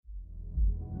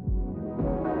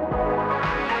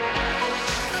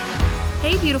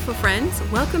Hey, beautiful friends.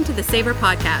 Welcome to the Savor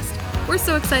Podcast. We're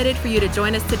so excited for you to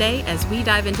join us today as we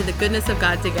dive into the goodness of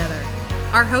God together.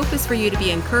 Our hope is for you to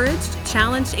be encouraged,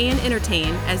 challenged, and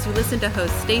entertained as you listen to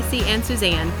hosts Stacy and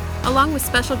Suzanne, along with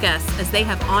special guests as they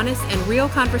have honest and real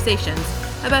conversations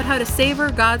about how to savor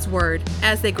God's Word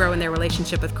as they grow in their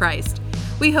relationship with Christ.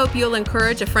 We hope you'll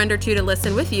encourage a friend or two to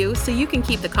listen with you so you can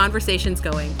keep the conversations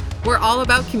going. We're all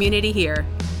about community here.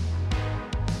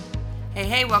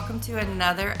 Hey, welcome to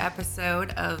another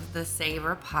episode of the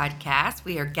Savor Podcast.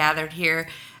 We are gathered here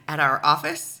at our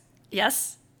office.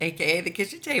 Yes. AKA the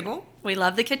kitchen table. We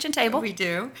love the kitchen table. We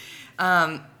do.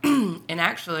 And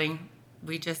actually,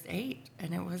 we just ate,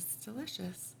 and it was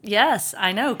delicious. Yes,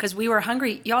 I know, because we were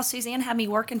hungry. Y'all, Suzanne had me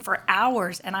working for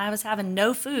hours, and I was having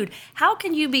no food. How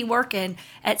can you be working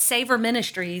at Savor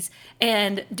Ministries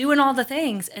and doing all the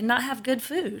things and not have good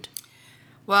food?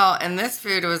 Well, and this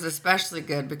food was especially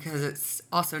good because it's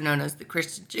also known as the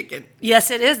Christian chicken. Yes,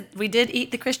 it is. We did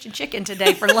eat the Christian chicken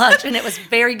today for lunch, and it was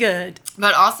very good.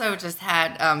 But also just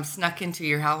had snuck into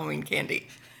your Halloween candy.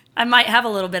 I might have a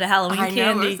little bit of Halloween candy.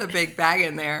 I know, there's a big bag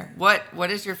in there.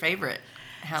 What is your favorite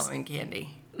Halloween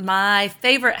candy? My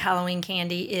favorite Halloween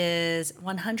candy is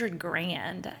 100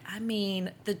 Grand. I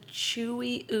mean, the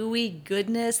chewy, ooey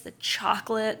goodness, the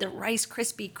chocolate, the Rice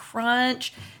Krispie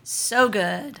Crunch, so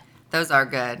good. Those are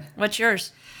good. What's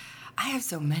yours? I have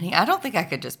so many. I don't think I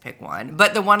could just pick one.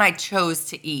 But the one I chose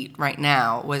to eat right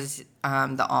now was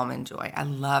the Almond Joy. I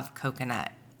love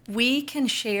coconut. We can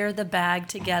share the bag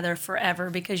together forever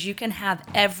because you can have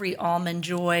every Almond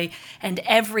Joy and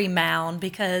every Mound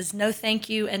because no thank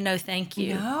you and no thank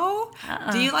you. No?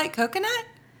 Do you like coconut?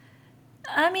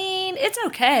 I mean, it's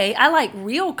okay. I like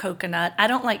real coconut. I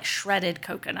don't like shredded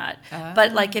coconut.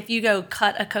 But like if you go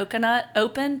cut a coconut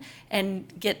open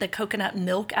and get the coconut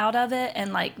milk out of it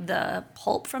and like the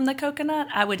pulp from the coconut,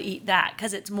 I would eat that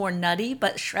because it's more nutty.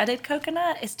 But shredded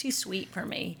coconut is too sweet for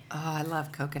me. Oh, I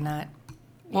love coconut.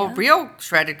 Well, real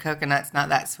shredded coconut's not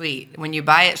that sweet. When you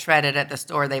buy it shredded at the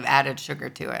store, they've added sugar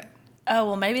to it. Oh,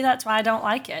 well, maybe that's why I don't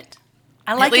like it.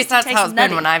 I like at least it to that's taste how it's nutty.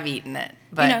 been when I've eaten it.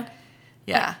 But You know.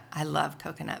 yeah, I love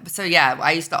coconut. So yeah,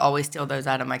 I used to always steal those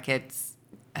out of my kids'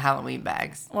 Halloween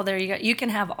bags. Well, there you go. You can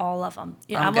have all of them.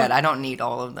 Yeah, I'm good. I don't need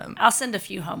all of them. I'll send a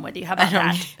few home with you. How about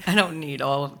that? I don't need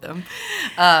all of them.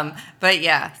 But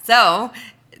yeah, so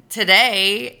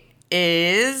today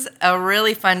is a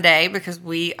really fun day because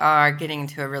we are getting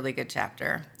into a really good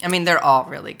chapter. I mean, they're all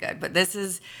really good, but this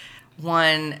is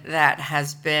one that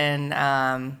has been,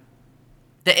 the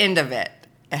end of it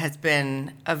has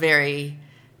been a very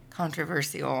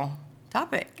controversial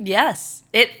topic. Yes,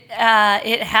 it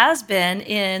has been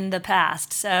in the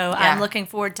past. So I'm looking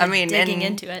forward to digging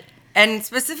into it. And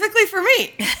specifically for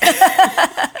me.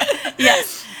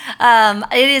 Yes.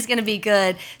 It is going to be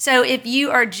good. So if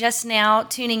you are just now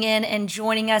tuning in and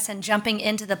joining us and jumping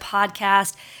into the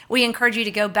podcast, we encourage you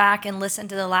to go back and listen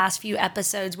to the last few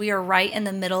episodes. We are right in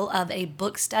the middle of a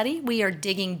book study. We are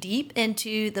digging deep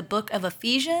into the book of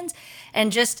Ephesians.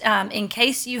 And just in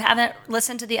case you haven't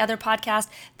listened to the other podcast,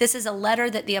 this is a letter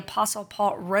that the Apostle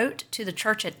Paul wrote to the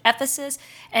church at Ephesus.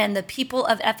 And the people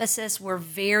of Ephesus were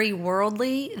very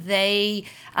worldly. They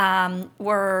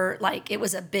were like, it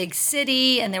was a big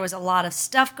city and there was a lot of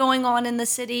stuff going on in the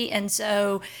city. And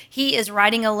so he is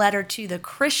writing a letter to the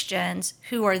Christians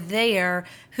who are there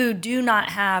who do not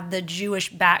have the Jewish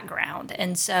background.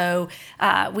 And so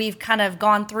we've kind of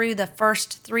gone through the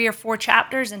first 3 or 4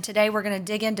 chapters, and today we're going to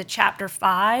dig into chapter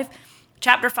 5.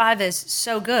 Chapter 5 is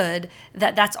so good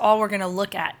that that's all we're going to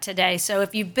look at today. So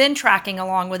if you've been tracking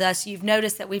along with us, you've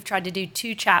noticed that we've tried to do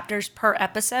 2 chapters per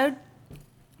episode.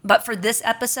 But for this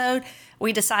episode,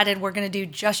 we decided we're going to do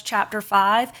just chapter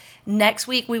 5. Next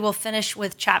week, we will finish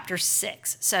with chapter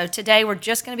 6. So today, we're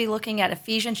just going to be looking at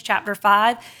Ephesians chapter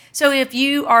 5. So if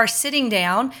you are sitting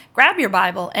down, grab your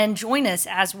Bible and join us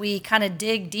as we kind of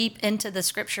dig deep into the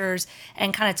scriptures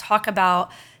and kind of talk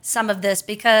about some of this,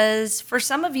 because for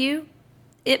some of you,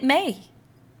 it may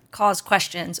cause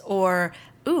questions or,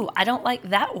 ooh, I don't like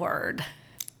that word.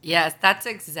 Yes, that's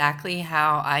exactly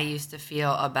how I used to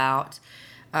feel about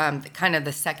kind of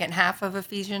the second half of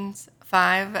Ephesians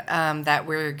 5 that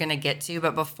we're going to get to.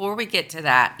 But before we get to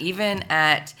that, even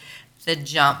at the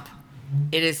jump,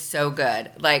 it is so good.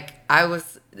 Like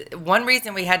one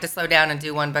reason we had to slow down and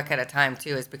do one book at a time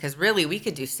too is because really we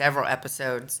could do several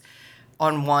episodes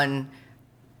on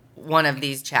one of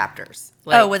these chapters.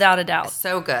 Like, without a doubt.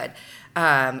 So good.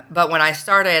 But when I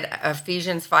started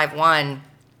Ephesians 5:1,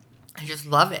 I just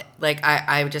love it. Like,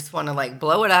 I just want to, like,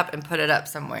 blow it up and put it up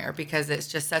somewhere because it's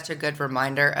just such a good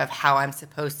reminder of how I'm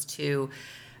supposed to,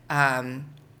 how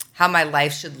my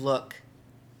life should look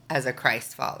as a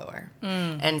Christ follower.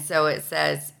 And so it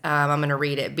says, I'm going to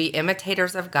read it. Be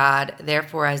imitators of God,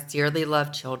 therefore, as dearly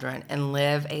loved children, and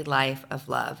live a life of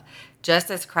love,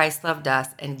 just as Christ loved us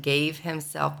and gave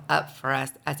himself up for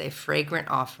us as a fragrant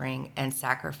offering and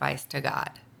sacrifice to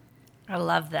God. I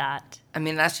love that. I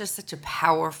mean, that's just such a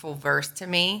powerful verse to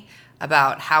me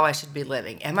about how I should be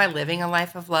living. Am I living a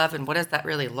life of love? And what does that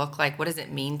really look like? What does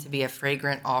it mean to be a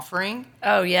fragrant offering?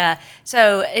 Oh, yeah.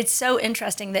 So it's so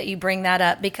interesting that you bring that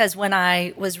up, because when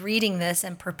I was reading this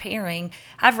and preparing,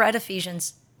 I've read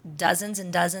Ephesians dozens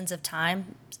and dozens of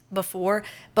times before,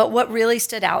 but what really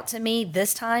stood out to me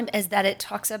this time is that it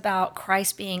talks about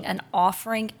Christ being an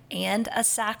offering and a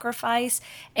sacrifice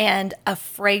and a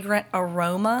fragrant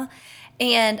aroma.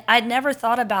 And I'd never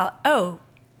thought about,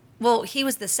 well, he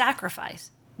was the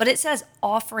sacrifice, but it says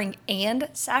offering and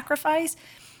sacrifice.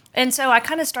 And so I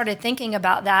kind of started thinking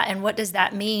about that and what does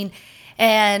that mean?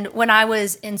 And when I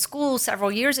was in school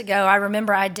several years ago, I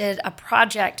remember I did a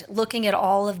project looking at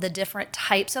all of the different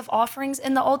types of offerings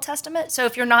in the Old Testament. So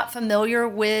if you're not familiar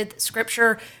with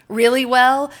Scripture really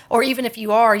well, or even if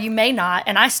you are, you may not,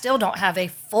 and I still don't have a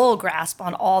full grasp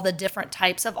on all the different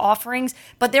types of offerings,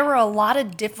 but there were a lot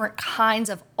of different kinds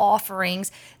of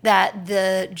offerings that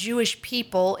the Jewish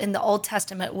people in the Old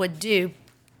Testament would do.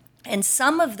 And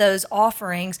some of those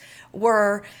offerings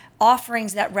were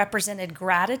offerings that represented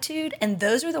gratitude, and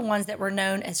those are the ones that were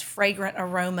known as fragrant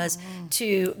aromas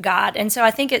to God. And so I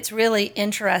think it's really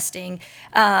interesting.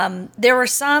 There were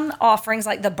some offerings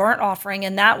like the burnt offering,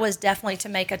 and that was definitely to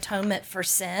make atonement for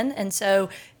sin. And so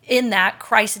in that,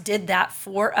 Christ did that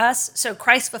for us. So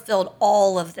Christ fulfilled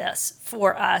all of this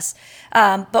for us.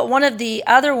 But one of the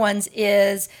other ones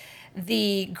is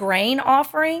the grain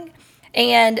offering.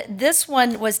 And this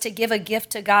one was to give a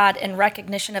gift to God in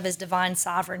recognition of his divine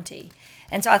sovereignty.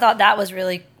 And so I thought that was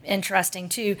really interesting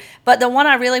too. But the one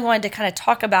I really wanted to kind of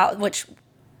talk about, which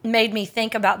made me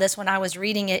think about this when I was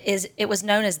reading it, is it was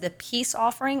known as the peace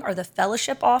offering or the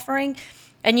fellowship offering.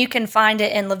 And you can find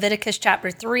it in Leviticus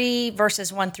chapter 3,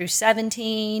 verses 1 through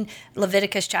 17,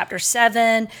 Leviticus chapter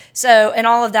 7. So, and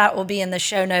all of that will be in the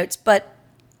show notes. But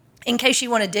in case you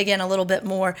want to dig in a little bit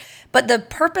more. But the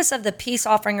purpose of the peace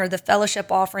offering or the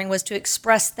fellowship offering was to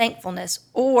express thankfulness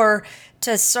or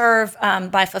to serve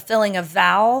by fulfilling a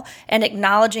vow and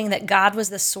acknowledging that God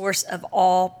was the source of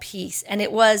all peace. And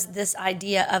it was this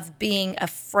idea of being a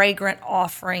fragrant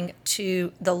offering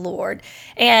to the Lord.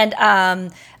 And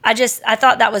I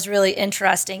thought that was really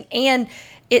interesting. And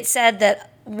it said that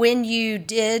when you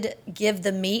did give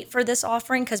the meat for this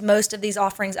offering, because most of these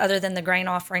offerings other than the grain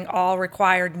offering all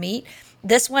required meat,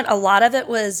 this one, a lot of it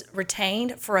was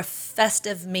retained for a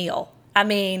festive meal. I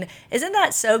mean, isn't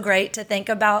that so great to think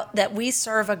about that we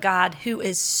serve a God who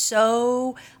is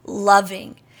so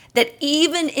loving that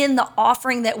even in the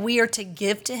offering that we are to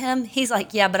give to him, he's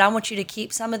like, yeah, but I want you to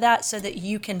keep some of that so that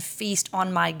you can feast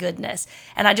on my goodness.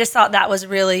 And I just thought that was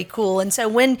really cool. And so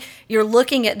when you're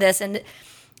looking at this, and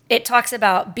it talks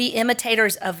about be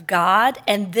imitators of God,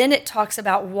 and then it talks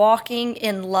about walking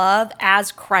in love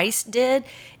as Christ did.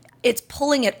 It's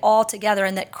pulling it all together,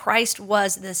 and that Christ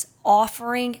was this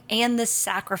offering and this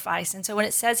sacrifice. And so when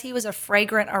it says he was a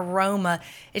fragrant aroma,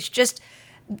 it's just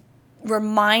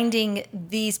reminding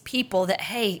these people that,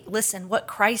 hey, listen, what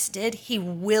Christ did, he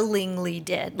willingly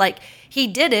did. Like, he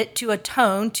did it to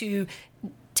atone, to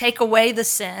take away the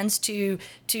sins, to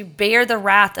bear the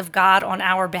wrath of God on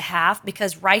our behalf,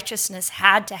 because righteousness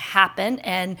had to happen.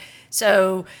 And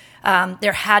so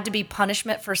there had to be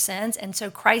punishment for sins. And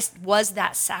so Christ was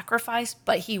that sacrifice,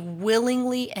 but he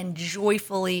willingly and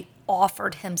joyfully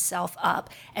offered himself up.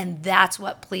 And that's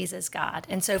what pleases God.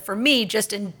 And so for me,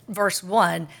 just in verse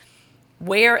 1,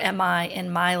 where am I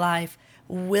in my life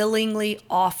willingly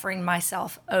offering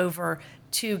myself over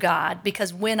to God?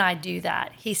 Because when I do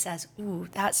that, he says, ooh,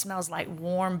 that smells like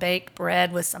warm baked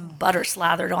bread with some butter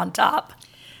slathered on top.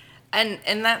 And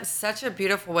that's such a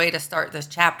beautiful way to start this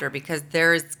chapter, because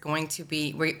there's going to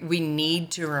be, we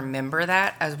need to remember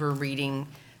that as we're reading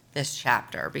this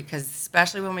chapter, because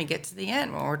especially when we get to the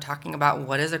end, when we're talking about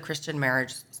what does a Christian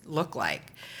marriage look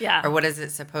like, yeah, or what is it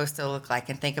supposed to look like,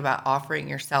 and think about offering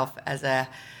yourself as a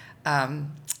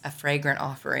fragrant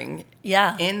offering,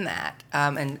 yeah, in that,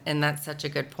 and that's such a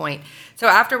good point. So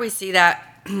after we see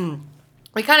that,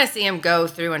 we kind of see him go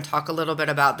through and talk a little bit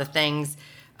about the things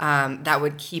that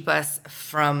would keep us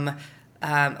from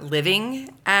living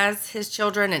as his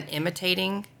children and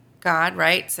imitating God,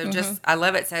 right? So just, I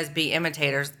love it says be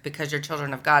imitators because you're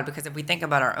children of God, because if we think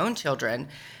about our own children,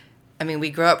 I mean, we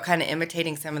grow up kind of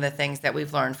imitating some of the things that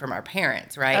we've learned from our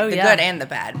parents, right? Oh, the yeah. good and the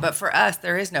bad. But for us,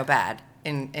 there is no bad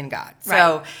in God. Right.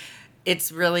 So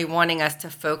it's really wanting us to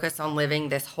focus on living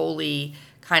this holy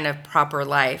kind of proper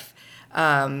life.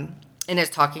 And it's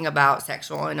talking about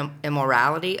sexual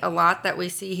immorality a lot that we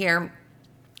see here.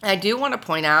 I do want to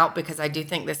point out, because I do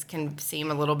think this can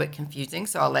seem a little bit confusing,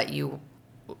 so I'll let you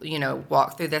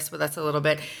walk through this with us a little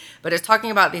bit. But it's talking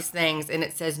about these things, and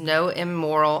it says, no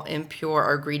immoral, impure,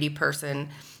 or greedy person,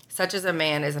 such as a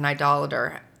man, is an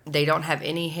idolater. They don't have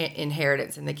any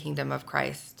inheritance in the kingdom of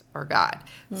Christ or God.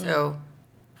 So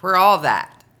we're all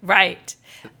that. Right.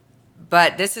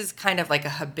 But this is kind of like a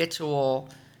habitual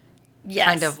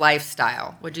kind of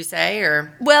lifestyle, would you say?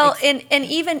 Or well, and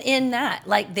even in that,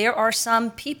 like, there are some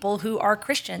people who are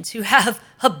Christians who have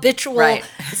habitual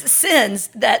sins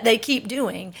that they keep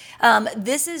doing.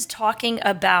 This is talking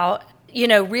about,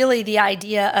 really the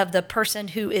idea of the person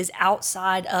who is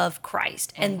outside of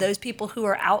Christ. And those people who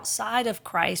are outside of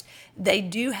Christ, they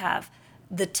do have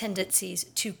the tendencies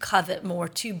to covet more,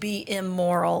 to be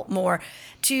immoral more,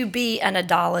 to be an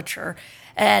idolater.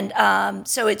 And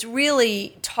so it's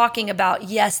really talking about,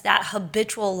 yes, that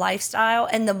habitual lifestyle.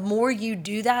 And the more you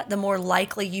do that, the more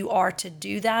likely you are to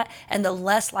do that, and the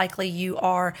less likely you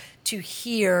are to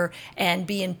hear and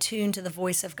be in tune to the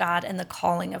voice of God and the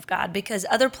calling of God. Because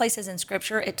other places in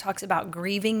Scripture, it talks about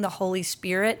grieving the Holy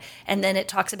Spirit, and then it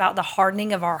talks about the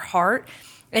hardening of our heart.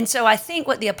 And so I think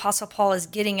what the Apostle Paul is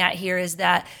getting at here is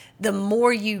that the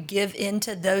more you give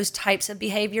into those types of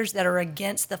behaviors that are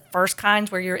against the first kinds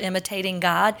where you're imitating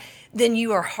God, then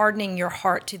you are hardening your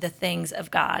heart to the things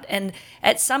of God. And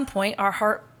at some point, our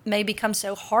heart may become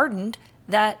so hardened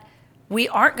that we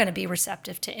aren't going to be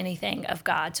receptive to anything of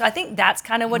God. So I think that's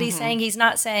kind of what he's saying. He's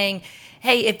not saying,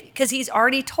 hey, because he's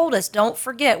already told us, don't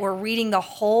forget, we're reading the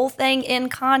whole thing in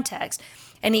context.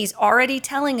 And he's already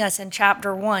telling us in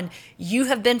chapter 1, you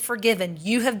have been forgiven,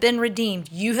 you have been redeemed,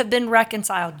 you have been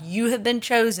reconciled, you have been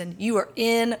chosen, you are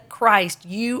in Christ,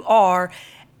 you are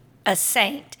a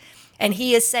saint. And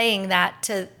he is saying that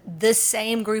to this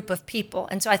same group of people.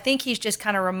 And so I think he's just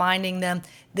kind of reminding them,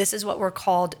 this is what we're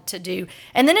called to do.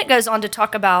 And then it goes on to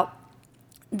talk about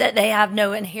that they have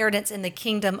no inheritance in the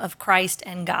kingdom of Christ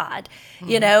and God,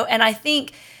 and I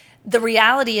think the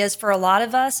reality is, for a lot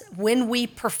of us, when we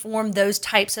perform those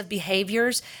types of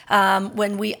behaviors,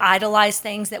 when we idolize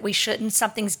things that we shouldn't,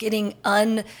 something's getting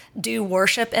undue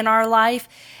worship in our life,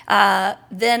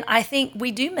 then I think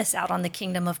we do miss out on the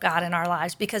kingdom of God in our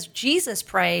lives, because Jesus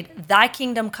prayed, thy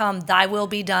kingdom come, thy will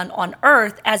be done on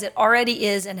earth as it already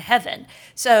is in heaven.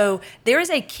 So there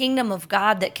is a kingdom of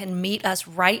God that can meet us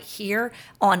right here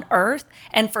on earth.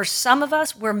 And for some of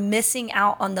us, we're missing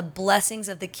out on the blessings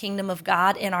of the kingdom of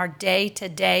God in our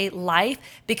day-to-day life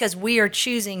because we are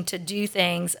choosing to do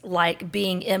things like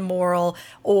being immoral,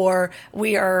 or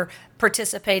we are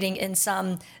participating in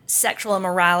some sexual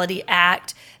immorality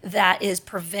act that is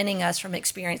preventing us from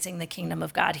experiencing the kingdom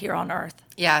of God here on earth.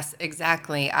 Yes,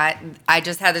 exactly. I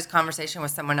just had this conversation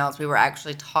with someone else. We were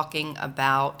actually talking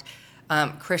about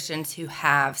Christians who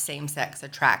have same-sex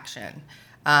attraction,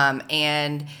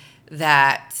 and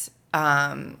that,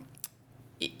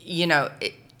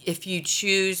 if you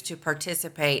choose to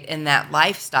participate in that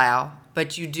lifestyle,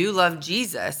 but you do love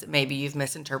Jesus, maybe you've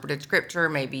misinterpreted Scripture,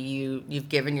 maybe you've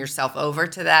given yourself over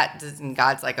to that, and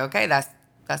God's like, okay,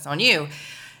 that's on you.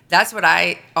 That's what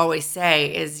I always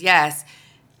say is, yes,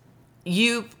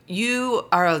 you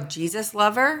are a Jesus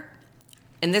lover,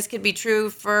 and this could be true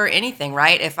for anything,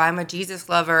 right? If I'm a Jesus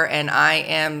lover and I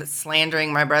am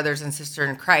slandering my brothers and sisters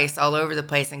in Christ all over the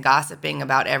place and gossiping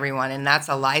about everyone, and that's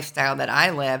a lifestyle that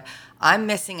I live, I'm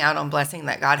missing out on blessing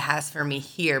that God has for me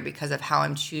here because of how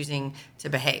I'm choosing to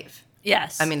behave.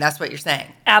 Yes. I mean, that's what you're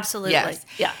saying. Absolutely. Yes.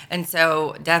 Yeah. And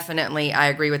so definitely I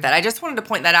agree with that. I just wanted to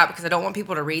point that out because I don't want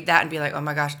people to read that and be like, oh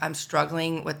my gosh, I'm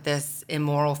struggling with this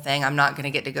immoral thing. I'm not going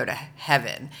to get to go to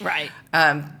heaven. Right.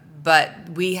 But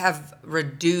we have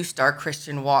reduced our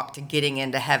Christian walk to getting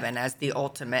into heaven as the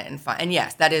ultimate and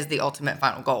yes, that is the ultimate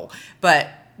final goal. But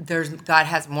God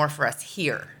has more for us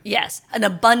here. Yes, an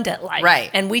abundant life. Right.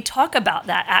 And we talk about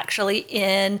that actually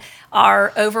in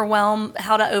our overwhelm,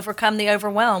 how to overcome the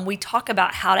overwhelm. We talk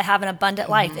about how to have an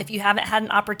abundant life. If you haven't had an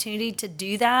opportunity to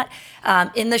do that,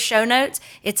 in the show notes,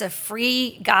 it's a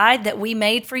free guide that we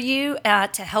made for you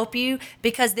to help you,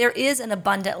 because there is an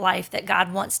abundant life that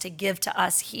God wants to give to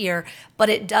us here, but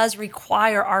it does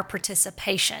require our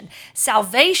participation.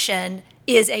 Salvation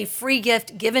is a free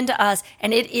gift given to us,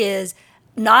 and it is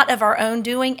not of our own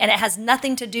doing, and it has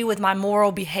nothing to do with my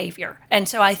moral behavior. And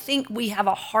so I think we have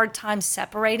a hard time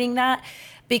separating that,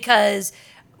 because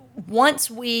once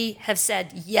we have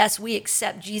said, yes, we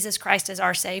accept Jesus Christ as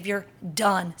our Savior,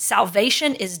 done.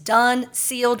 Salvation is done,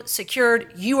 sealed,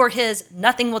 secured. You are His.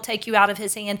 Nothing will take you out of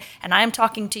His hand. And I am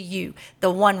talking to you,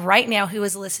 the one right now who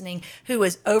is listening, who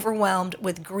is overwhelmed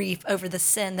with grief over the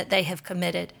sin that they have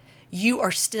committed. You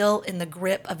are still in the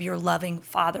grip of your loving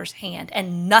Father's hand,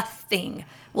 and nothing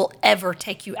will ever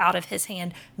take you out of His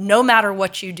hand, no matter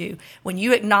what you do. When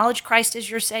you acknowledge Christ as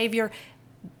your Savior,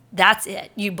 that's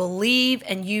it. You believe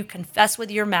and you confess with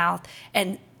your mouth.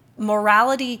 And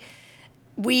morality,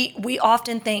 we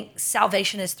often think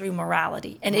salvation is through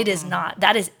morality, and it is not.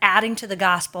 That is adding to the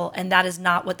gospel, and that is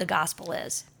not what the gospel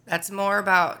is. That's more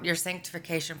about your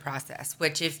sanctification process,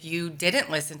 which if you didn't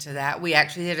listen to that, we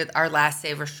actually did our last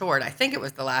Savor Short. I think it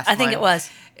was the last one. I think it was.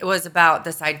 It was about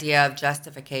this idea of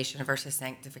justification versus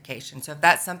sanctification. So if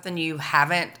that's something you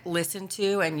haven't listened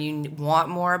to and you want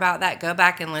more about that, go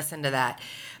back and listen to that.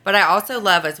 But I also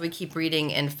love, as we keep reading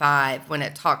in 5, when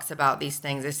it talks about these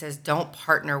things, it says, don't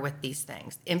partner with these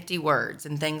things, empty words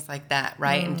and things like that,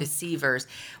 right? And deceivers.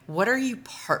 What are you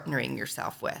partnering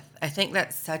yourself with? I think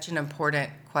that's such an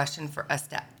important question for us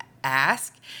to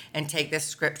ask and take this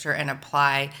scripture and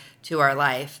apply to our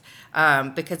life.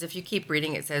 Because if you keep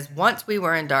reading, it says, once we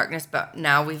were in darkness, but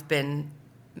now we've been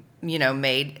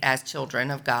made as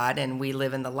children of God and we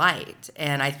live in the light.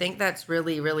 And I think that's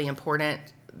really, really important,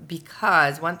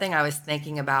 because one thing I was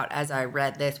thinking about as I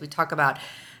read this, we talk about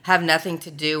have nothing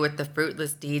to do with the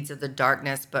fruitless deeds of the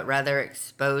darkness, but rather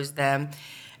expose them.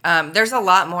 There's a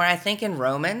lot more, I think, in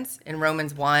Romans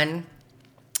 1.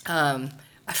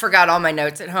 I forgot all my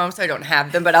notes at home, so I don't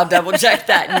have them, but I'll double check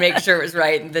that and make sure it was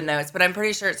right in the notes. But I'm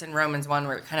pretty sure it's in Romans 1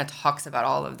 where it kind of talks about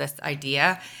all of this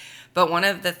idea. But one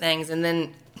of the things, and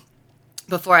then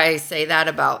before I say that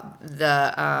about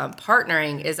the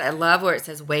partnering, is I love where it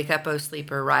says, wake up, O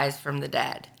sleeper, rise from the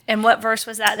dead. And what verse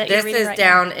was that you're reading right now? This is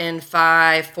down in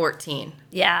 5:14.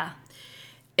 Yeah.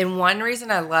 And one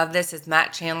reason I love this is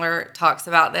Matt Chandler talks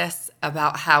about this,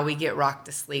 about how we get rocked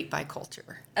to sleep by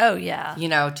culture. Oh, yeah.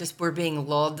 Just we're being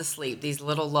lulled to sleep, these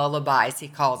little lullabies, he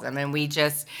calls them.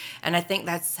 And I think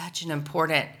that's such an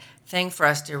important thing for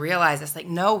us to realize. It's like,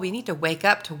 no, we need to wake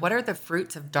up to what are the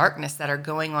fruits of darkness that are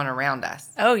going on around us.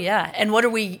 Oh, yeah. And what are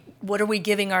we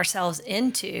giving ourselves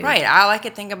into? Right. I like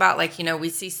to think about, we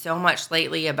see so much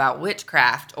lately about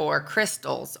witchcraft or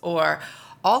crystals or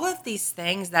all of these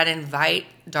things that invite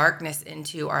darkness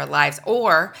into our lives,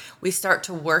 or we start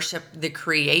to worship the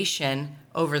creation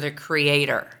over the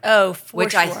creator. Oh, for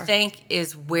which sure. I think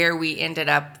is where we ended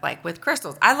up, with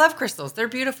crystals. I love crystals. They're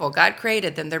beautiful. God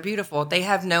created them. They're beautiful. They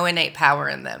have no innate power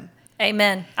in them.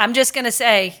 Amen. I'm just going to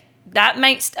say that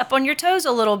might step on your toes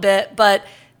a little bit, but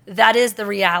that is the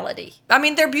reality. I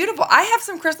mean, they're beautiful. I have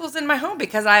some crystals in my home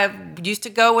because I used to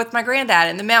go with my granddad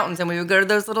in the mountains, and we would go to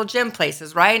those little gem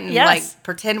places, right? And yes.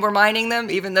 Pretend we're mining them,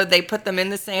 even though they put them in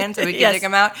the sand so we can yes. dig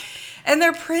them out. And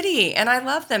they're pretty, and I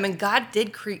love them, and God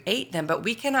did create them, but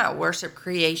we cannot worship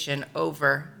creation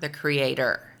over the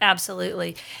creator.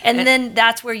 Absolutely. And then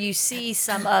that's where you see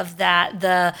some of that,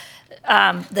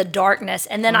 the darkness.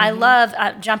 And then I love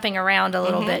jumping around a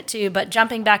little bit too, but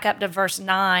jumping back up to verse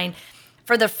 9,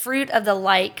 for the fruit of the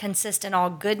light consists in all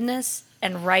goodness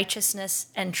and righteousness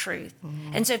and truth.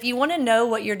 And so if you want to know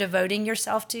what you're devoting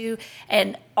yourself to,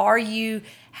 and are you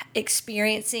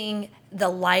experiencing the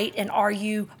light, and are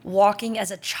you walking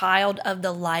as a child of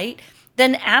the light,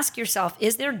 then ask yourself,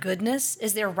 is there goodness,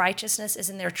 is there righteousness, is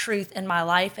there truth in my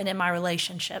life and in my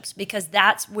relationships? Because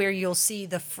that's where you'll see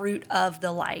the fruit of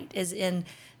the light, is in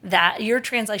that. Your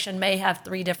translation may have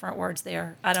 3 different words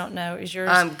there. I don't know. Is yours?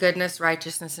 Goodness,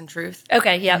 righteousness, and truth.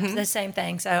 Okay, yeah, the same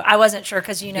thing. So I wasn't sure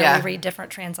because, we read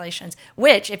different translations,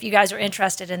 which if you guys are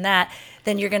interested in that,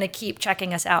 then you're going to keep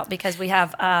checking us out because we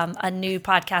have a new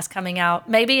podcast coming out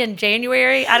maybe in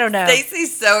January. I don't know. Stacey,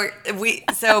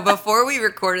 so before we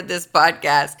recorded this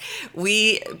podcast,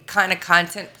 we kind of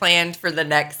content planned for the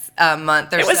next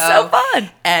month or so. It was so fun.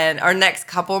 And our next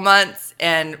couple months,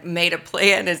 and made a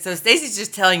plan. And so Stacey's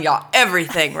just telling y'all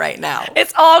everything right now.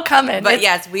 It's all coming. But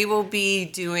yes, we will be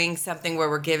doing something where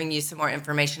we're giving you some more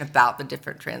information about the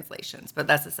different translations. But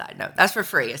that's a side note. That's for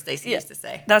free, as Stacey used to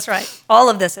say. That's right. All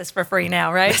of this is for free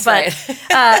now, right? That's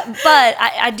right. But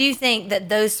I do think that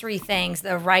those 3 things,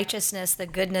 the righteousness, the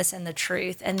goodness, and the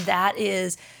truth, and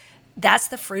that's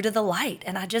the fruit of the light.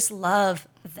 And I just love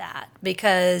that,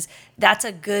 because that's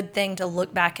a good thing to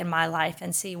look back in my life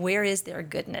and see, where is their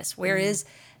goodness? Where is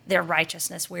their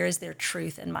righteousness? Where is their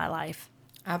truth in my life?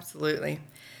 Absolutely.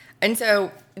 And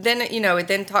so then, it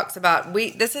then talks about,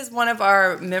 this is one of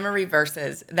our memory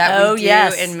verses that we do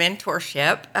in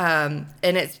mentorship. And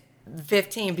it's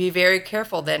 15, be very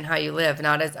careful then how you live,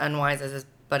 not as unwise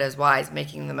but as wise,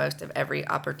 making the most of every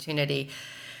opportunity.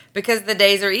 Because the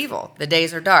days are evil. The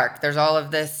days are dark. There's all of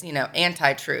this,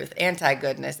 anti-truth,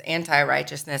 anti-goodness,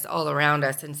 anti-righteousness all around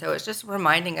us. And so it's just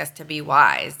reminding us to be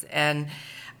wise. And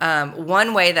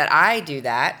one way that I do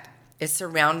that is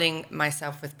surrounding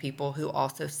myself with people who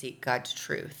also seek God's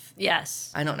truth.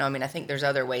 Yes. I don't know. I think there's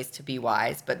other ways to be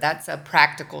wise, but that's a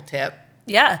practical tip.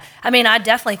 Yeah. I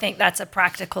definitely think that's a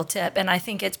practical tip. And I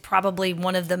think it's probably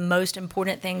one of the most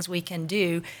important things we can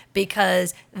do,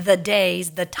 because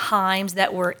the times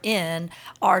that we're in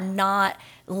are not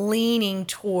leaning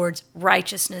towards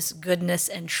righteousness, goodness,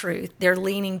 and truth. They're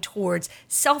leaning towards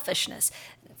selfishness,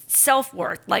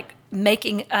 self-worth, like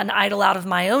making an idol out of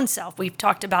my own self. We've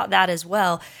talked about that as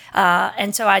well.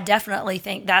 And so I definitely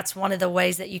think that's one of the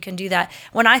ways that you can do that.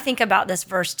 When I think about this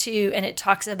verse 2, and it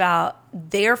talks about,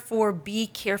 therefore be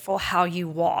careful how you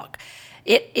walk.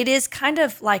 It is kind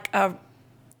of like a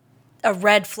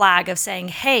red flag of saying,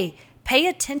 hey, pay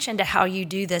attention to how you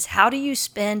do this. How do you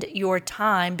spend your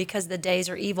time, because the days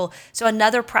are evil? So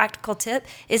another practical tip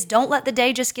is, don't let the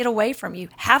day just get away from you.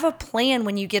 Have a plan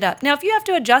when you get up. Now, if you have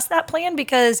to adjust that plan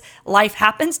because life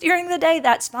happens during the day,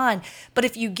 that's fine. But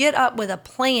if you get up with a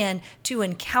plan to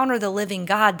encounter the living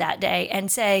God that day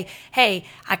and say, hey,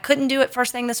 I couldn't do it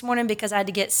first thing this morning because I had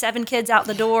to get 7 kids out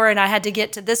the door and I had to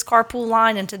get to this carpool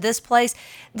line and to this place,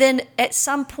 then at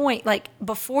some point, like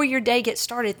before your day gets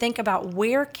started, think about,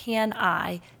 where can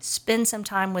I spend some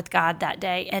time with God that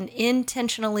day, and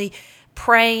intentionally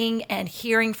praying and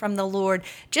hearing from the Lord.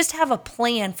 Just have a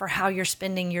plan for how you're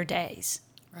spending your days.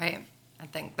 Right. I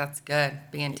think that's good.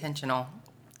 Be intentional.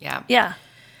 Yeah. Yeah.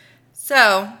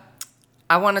 So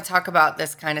I want to talk about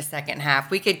this kind of second half.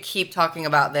 We could keep talking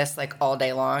about this like all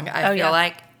day long, I feel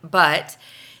like. But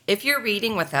if you're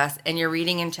reading with us and you're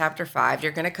reading in chapter 5,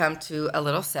 you're going to come to a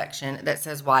little section that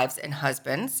says wives and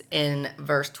husbands in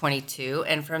verse 22.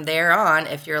 And from there on,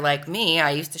 if you're like me, I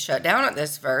used to shut down at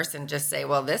this verse and just say,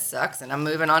 well, this sucks, and I'm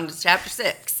moving on to chapter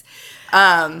 6.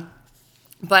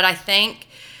 But I think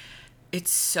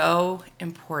it's so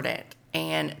important.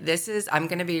 And I'm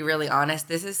going to be really honest,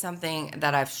 this is something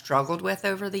that I've struggled with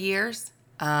over the years,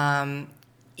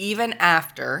 even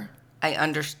after I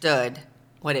understood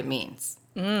what it means.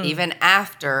 Even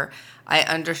after I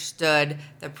understood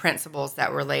the principles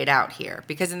that were laid out here.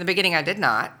 Because in the beginning, I did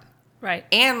not. Right.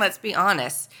 And let's be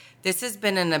honest, this has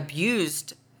been an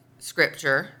abused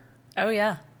scripture. Oh,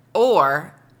 yeah.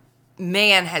 Or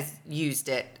man has used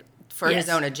it for Yes.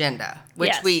 his own agenda,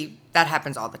 which Yes. that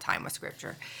happens all the time with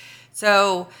scripture.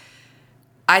 So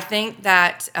I think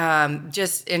that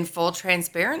just in full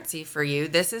transparency for you,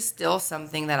 this is still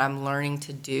something that I'm learning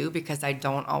to do, because I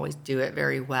don't always do it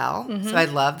very well. Mm-hmm. So I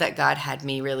love that God had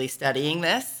me really studying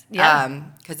this,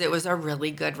 because it was a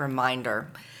really good reminder.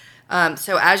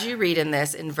 So as you read in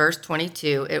this, in verse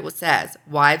 22, it says,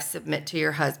 wives, submit to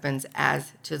your husbands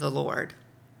as to the Lord.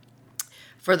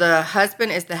 For the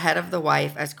husband is the head of the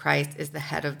wife, as Christ is the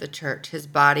head of the church, his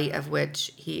body, of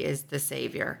which he is the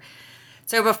Savior.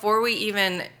 So before we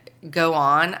even go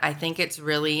on, I think it's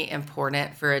really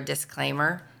important for a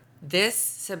disclaimer. This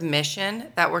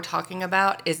submission that we're talking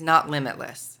about is not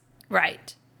limitless.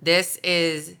 Right.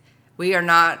 We are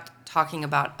not talking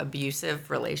about abusive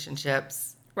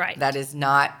relationships. Right. There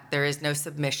is no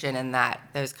submission in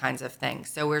those kinds of things.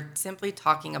 So we're simply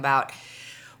talking about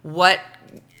what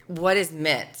is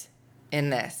meant in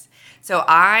this. So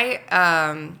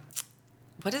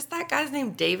what is that guy's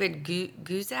name? David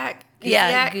Guzik?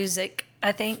 Yeah, Guzik,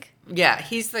 I think. Yeah,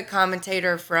 he's the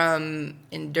commentator from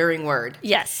Enduring Word.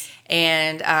 Yes.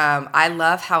 And I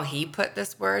love how he put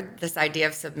this idea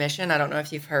of submission. I don't know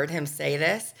if you've heard him say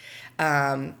this,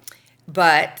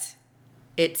 but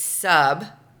it's sub,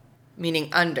 meaning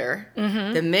under,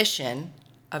 the mission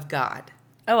of God.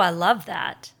 Oh, I love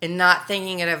that. And not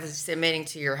thinking of submitting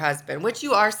to your husband, which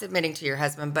you are submitting to your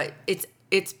husband, but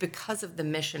it's because of the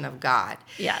mission of God.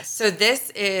 Yes. So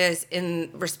this is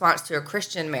in response to a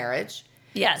Christian marriage.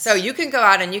 Yes. So you can go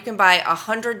out and you can buy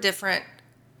 100 different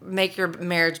make your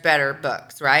marriage better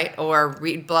books, right? Or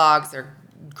read blogs. They're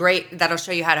great. That'll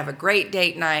show you how to have a great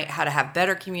date night, how to have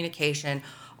better communication,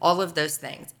 all of those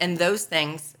things. And those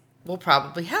things will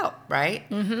probably help, right?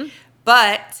 Mm-hmm.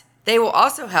 But they will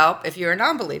also help if you're a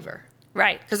non-believer.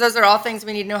 Right. Because those are all things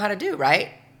we need to know how to do, right?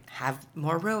 Have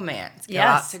more romance. Go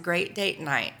out to great date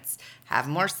nights. Have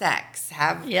more sex.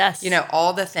 Have,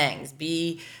 all the things.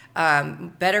 Be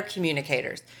better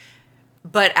communicators.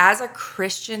 But as a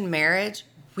Christian marriage,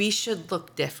 we should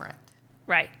look different.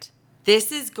 Right.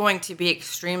 This is going to be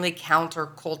extremely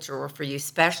countercultural for you,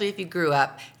 especially if you grew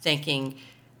up thinking,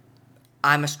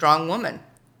 I'm a strong woman.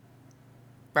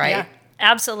 Right? Yeah.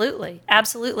 Absolutely.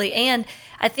 Absolutely. And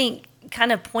I think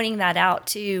kind of pointing that out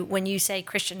too, when you say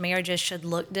Christian marriages should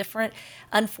look different,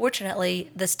 unfortunately,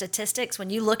 the statistics,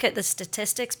 when you look at the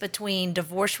statistics between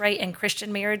divorce rate in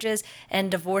Christian marriages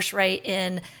and divorce rate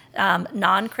in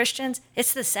non-Christians,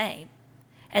 it's the same.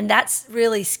 And that's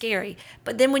really scary.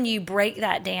 But then when you break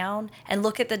that down and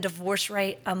look at the divorce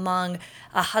rate among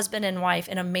a husband and wife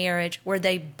in a marriage where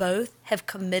they both have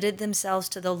committed themselves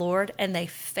to the Lord and they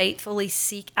faithfully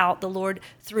seek out the Lord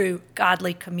through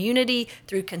godly community,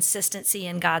 through consistency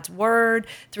in God's word,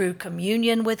 through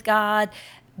communion with God,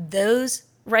 those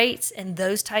rates and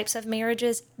those types of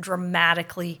marriages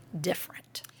dramatically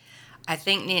different. I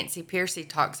think Nancy Pearcey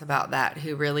talks about that,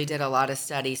 who really did a lot of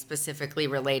studies specifically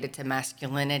related to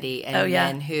masculinity and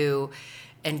men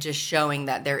and just showing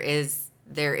that there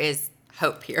is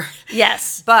hope here.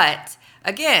 Yes. But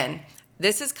again,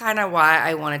 this is kind of why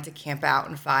I wanted to camp out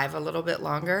in 5 a little bit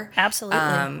longer. Absolutely.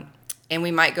 And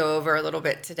we might go over a little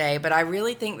bit today, but I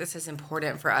really think this is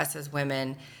important for us as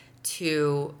women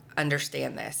to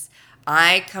understand this.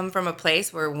 I come from a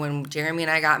place where when Jeremy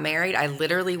and I got married, I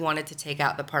literally wanted to take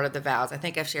out the part of the vows. I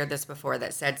think I've shared this before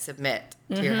that said submit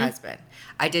to your husband.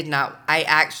 I did not. I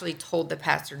actually told the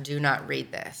pastor, do not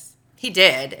read this. He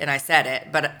did, and I said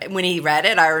it. But when he read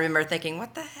it, I remember thinking,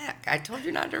 what the heck? I told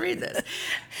you not to read this.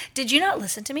 Did you not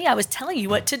listen to me? I was telling you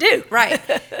what to do. Right.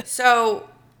 So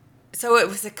it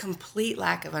was a complete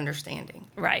lack of understanding.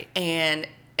 Right. And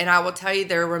I will tell you,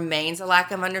 there remains a lack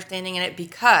of understanding in it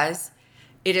because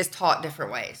it is taught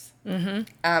different ways. Mm-hmm.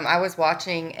 I was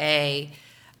watching I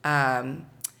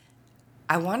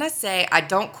want to say,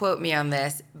 don't quote me on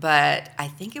this, but I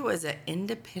think it was an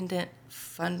independent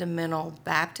fundamental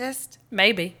Baptist.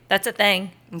 Maybe. That's a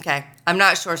thing. Okay. I'm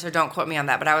not sure, so don't quote me on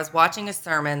that. But I was watching a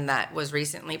sermon that was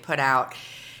recently put out,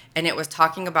 and it was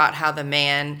talking about how the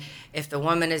man, if the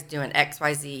woman is doing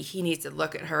XYZ, he needs to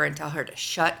look at her and tell her to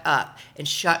shut up and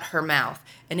shut her mouth.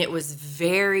 And it was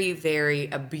very, very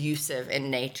abusive in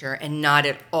nature and not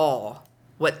at all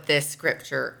what this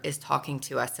scripture is talking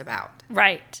to us about.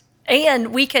 Right.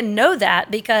 And we can know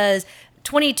that because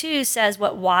 22 says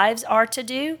what wives are to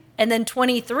do. And then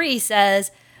 23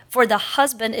 says, for the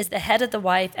husband is the head of the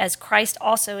wife, as Christ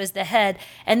also is the head.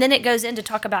 And then it goes in to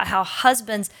talk about how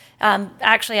husbands,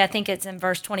 actually I think it's in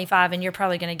verse 25, and you're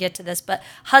probably going to get to this, but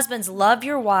husbands, love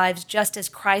your wives just as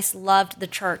Christ loved the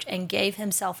church and gave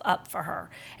himself up for her.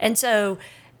 And so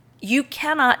you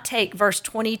cannot take verse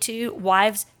 22,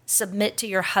 wives, submit to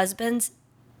your husbands,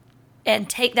 and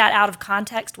take that out of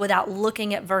context without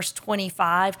looking at verse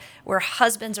 25, where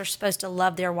husbands are supposed to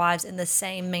love their wives in the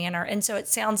same manner. And so it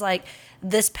sounds like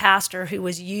this pastor who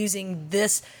was using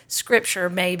this scripture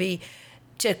maybe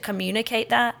to communicate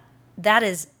that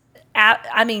is,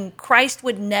 Christ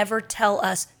would never tell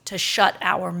us to shut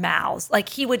our mouths. Like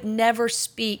he would never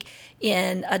speak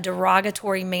in a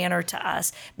derogatory manner to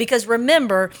us. Because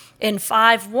remember, in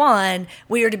 5:1,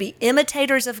 we are to be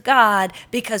imitators of God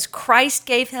because Christ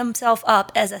gave himself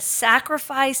up as a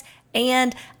sacrifice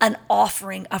and an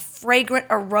offering, a fragrant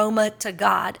aroma to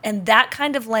God. And that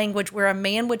kind of language where a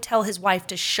man would tell his wife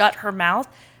to shut her mouth,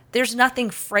 there's nothing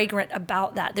fragrant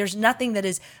about that. There's nothing that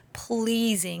is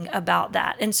pleasing about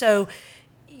that. And so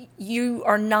you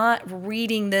are not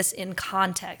reading this in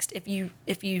context if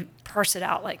you parse it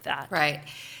out like that. Right.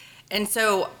 And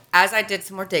so as I did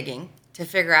some more digging to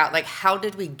figure out, like, how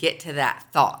did we get to that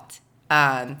thought?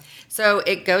 So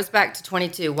it goes back to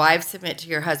 22. Wives, submit to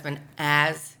your husband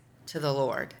as to the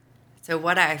Lord. So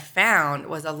what I found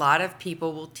was a lot of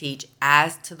people will teach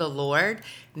as to the Lord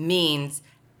means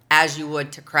as you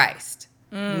would to Christ,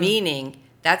 meaning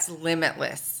that's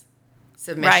limitless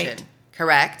submission, right.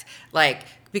 Correct? Like,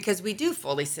 because we do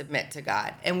fully submit to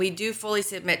God and we do fully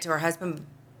submit to our husband,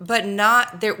 but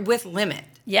not there with limit.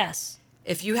 Yes.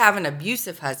 If you have an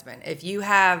abusive husband, if you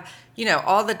have,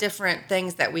 all the different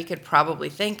things that we could probably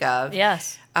think of.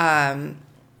 Yes. And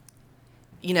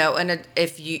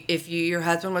if your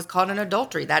husband was caught in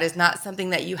adultery, that is not something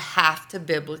that you have to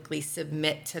biblically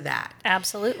submit to that.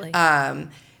 Absolutely.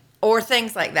 Or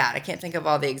things like that. I can't think of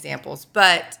all the examples.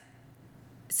 But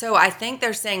so I think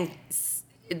they're saying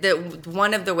that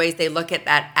one of the ways they look at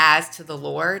that as to the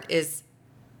Lord is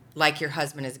like your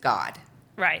husband is God.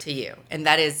 Right. To you. And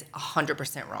that is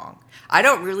 100% wrong. I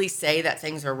don't really say that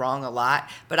things are wrong a lot,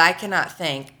 but I cannot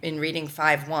think in reading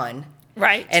 5:1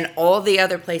 right. and all the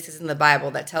other places in the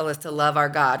Bible that tell us to love our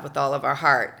God with all of our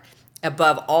heart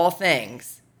above all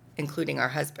things, including our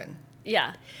husband.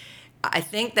 Yeah. I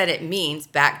think that it means,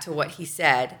 back to what he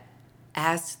said,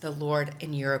 as to the Lord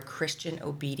in your Christian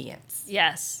obedience.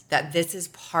 Yes. That this is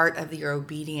part of your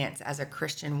obedience as a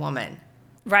Christian woman.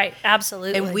 Right,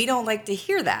 absolutely. And we don't like to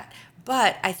hear that.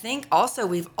 But I think also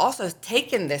we've also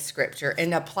taken this scripture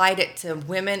and applied it to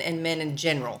women and men in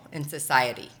general in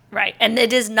society. Right. And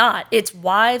it is not. It's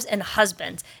wives and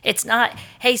husbands. It's not,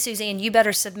 hey, Suzanne, you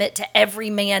better submit to every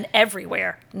man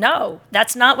everywhere. No,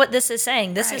 that's not what this is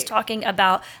saying. This is talking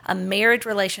about a marriage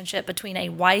relationship between a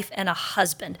wife and a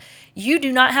husband. You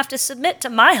do not have to submit to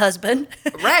my husband.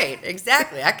 Right,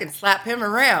 exactly. I can slap him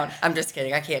around. I'm just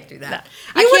kidding. I can't do that.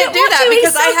 No. I can't do that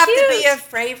because so I have cute. to be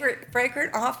a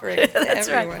fragrant offering to That's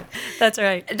everyone. right. That's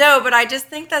right. No, but I just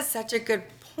think that's such a good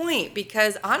point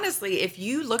because honestly, if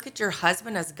you look at your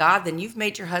husband as God, then you've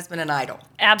made your husband an idol.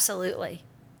 Absolutely.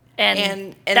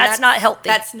 And that's not healthy.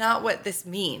 That's not what this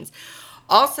means.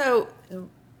 Also,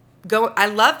 I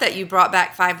love that you brought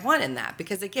back 5:1 in that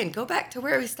because again, go back to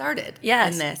where we started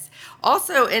Yes. in this.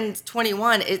 Also in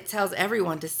 21, it tells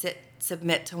everyone to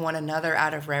submit to one another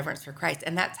out of reverence for Christ,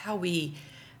 and that's how we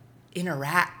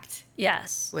interact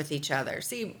Yes. with each other.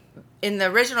 See, in the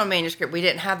original manuscript, we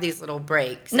didn't have these little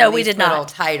breaks. No, and we these did not. little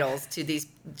titles to these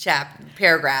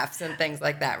paragraphs and things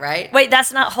like that, right? Wait,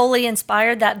 that's not wholly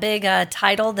inspired, that big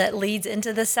title that leads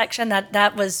into this section?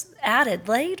 That was added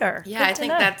later. Yeah, Good I to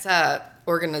think know.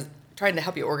 that's trying to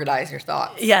help you organize your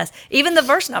thoughts. Yes. Even the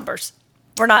verse numbers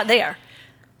were not there.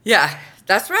 Yeah,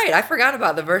 that's right. I forgot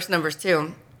about the verse numbers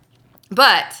too.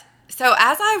 But so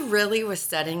as I really was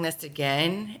studying this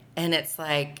again, and it's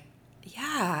like,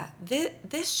 yeah,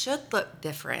 this should look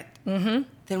different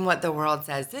than what the world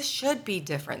says. This should be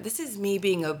different. This is me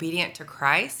being obedient to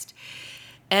Christ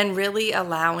and really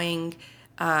allowing,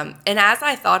 and as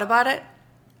I thought about it,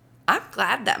 I'm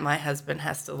glad that my husband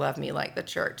has to love me like the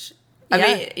church. I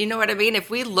mean, you know what I mean? If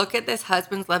we look at this,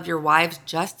 husbands, love your wives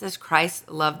just as Christ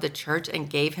loved the church and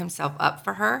gave himself up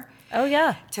for her. Oh,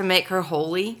 yeah. To make her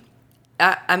holy.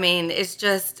 I mean, it's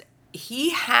just, he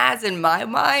has in my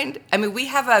mind, I mean, we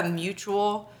have a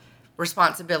mutual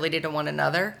responsibility to one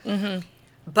another. Mm-hmm.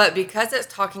 But because it's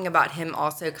talking about him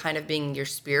also kind of being your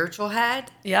spiritual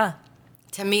head. Yeah.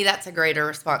 To me, that's a greater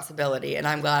responsibility, and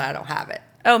I'm glad I don't have it.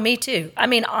 Oh, me too. I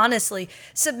mean, honestly,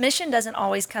 submission doesn't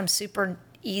always come super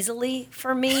easily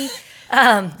for me.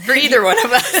 For either one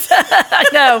of us. I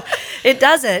know it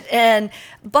doesn't.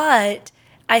 But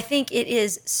I think it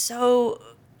is so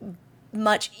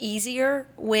much easier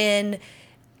when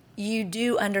you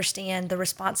do understand the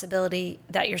responsibility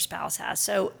that your spouse has.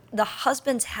 So the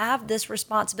husbands have this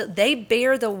responsibility. They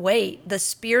bear the weight, the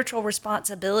spiritual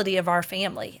responsibility of our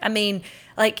family. I mean,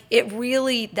 like it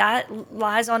really, that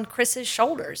lies on Chris's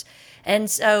shoulders. And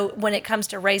so when it comes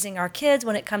to raising our kids,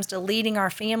 when it comes to leading our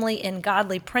family in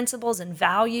godly principles and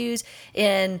values,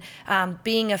 in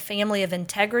being a family of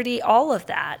integrity, all of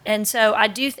that. And so I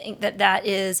do think that that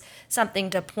is something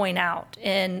to point out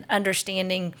in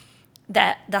understanding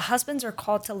that the husbands are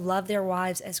called to love their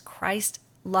wives as Christ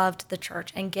loved the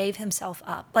church and gave himself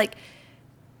up. Like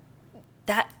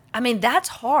that, I mean, that's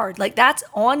hard. Like that's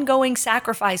ongoing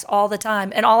sacrifice all the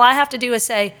time. And all I have to do is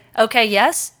say, okay,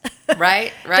 yes.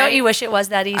 Right. Don't you wish it was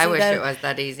that easy? I wish it was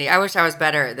that easy. I wish I was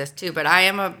better at this too, but I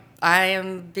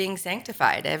am being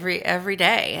sanctified every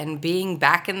day, and being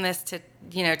back in this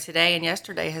today and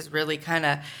yesterday has really kind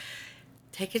of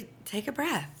take a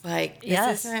breath. Like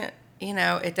this isn't,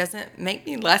 it doesn't make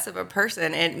me less of a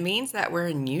person. It means that we're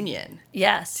in union.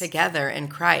 Yes. Together in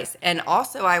Christ. And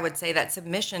also I would say that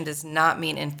submission does not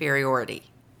mean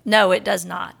inferiority. No, it does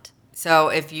not. So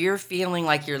if you're feeling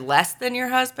like you're less than your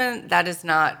husband, that is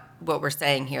not what we're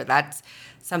saying here. That's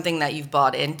something that you've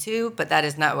bought into, but that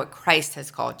is not what Christ has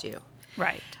called you.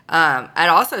 Right. It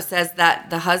also says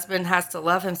that the husband has to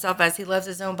love himself as he loves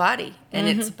his own body. And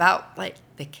it's about like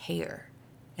the care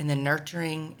and the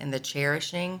nurturing and the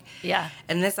cherishing. Yeah.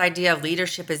 And this idea of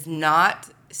leadership is not,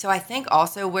 so I think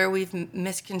also where we've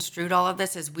misconstrued all of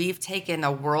this is we've taken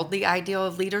a worldly ideal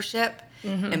of leadership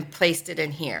and placed it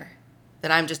in here. That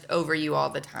I'm just over you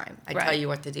all the time. I tell you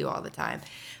what to do all the time.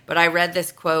 But I read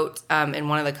this quote in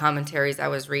one of the commentaries I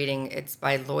was reading. It's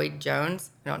by Lloyd Jones.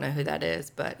 I don't know who that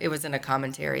is, but it was in a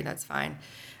commentary. That's fine.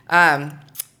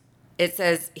 It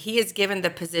says, he is given the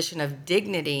position of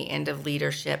dignity and of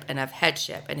leadership and of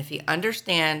headship. And if he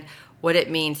understands what it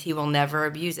means, he will never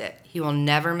abuse it. He will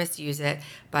never misuse it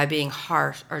by being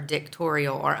harsh or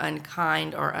dictatorial or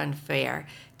unkind or unfair.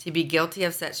 To be guilty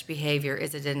of such behavior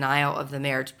is a denial of the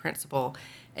marriage principle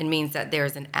and means that there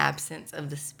is an absence of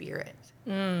the Spirit.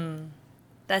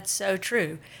 That's so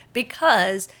true.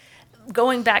 Because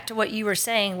going back to what you were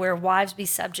saying, where wives be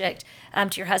subject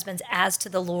to your husbands as to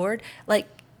the Lord, like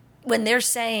when they're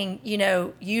saying,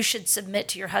 you should submit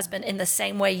to your husband in the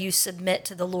same way you submit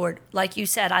to the Lord, like you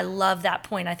said, I love that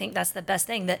point. I think that's the best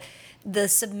thing, that the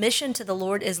submission to the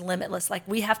Lord is limitless. Like,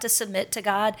 we have to submit to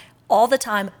God all the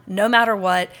time, no matter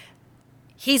what.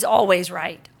 He's always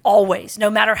right, always,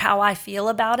 no matter how I feel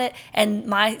about it. And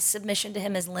my submission to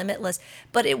him is limitless.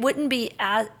 But it wouldn't be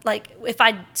as, like, if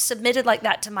I submitted like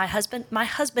that to my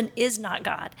husband is not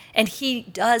God. And he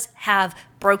does have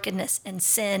brokenness and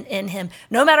sin in him,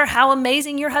 no matter how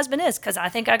amazing your husband is, because I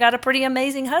think I got a pretty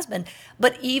amazing husband.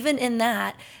 But even in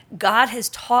that, God has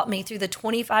taught me through the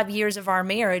 25 years of our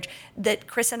marriage that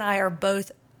Chris and I are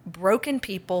both broken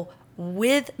people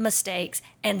with mistakes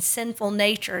and sinful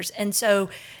natures. And so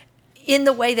in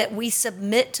the way that we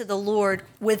submit to the Lord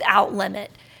without limit,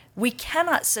 we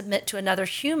cannot submit to another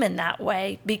human that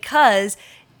way, because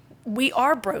we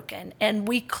are broken and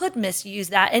we could misuse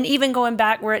that. And even going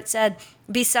back where it said,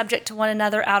 be subject to one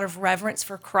another out of reverence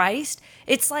for Christ,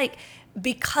 it's like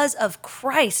because of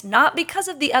Christ, not because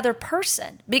of the other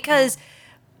person, because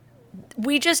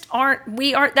we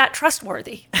aren't that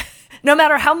trustworthy. No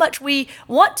matter how much we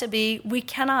want to be, we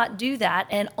cannot do that.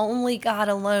 And only God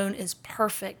alone is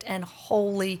perfect and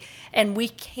holy. And we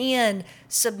can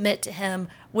submit to him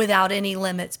without any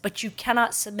limits, but you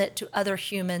cannot submit to other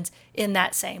humans in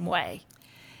that same way.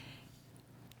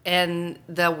 And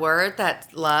the word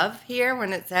that's love here,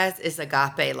 when it says, is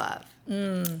agape love.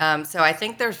 So I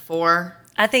think there's four.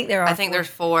 I think there's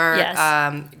four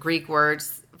yes. Greek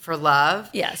words for love.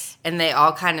 Yes. And they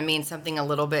all kind of mean something a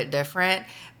little bit different.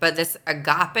 But this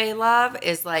agape love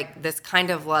is like this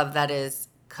kind of love that is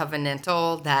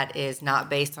covenantal, that is not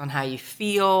based on how you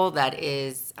feel, that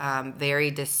is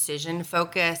very decision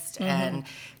focused, and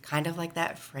kind of like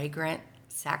that fragrant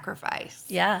sacrifice.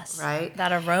 Yes. Right?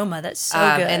 That aroma that's so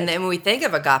good. And then when we think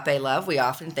of agape love, we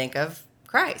often think of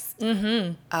Christ.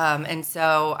 Mm-hmm. And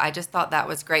so I just thought that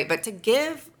was great. But to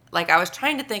give, like, I was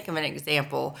trying to think of an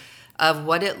example of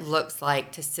what it looks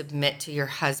like to submit to your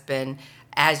husband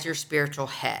as your spiritual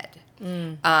head.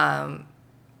 And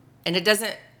it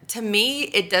doesn't, to me,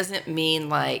 it doesn't mean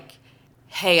like,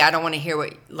 hey, I don't want to hear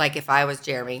what, like if I was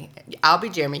Jeremy, I'll be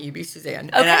Jeremy, you be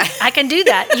Suzanne. Okay, I can do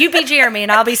that. You be Jeremy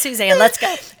and I'll be Suzanne. Let's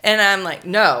go. And I'm like,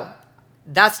 no,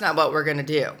 that's not what we're going to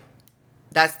do.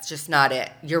 That's just not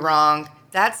it. You're wrong.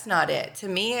 That's not it. To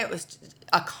me, it was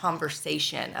a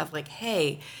conversation of like,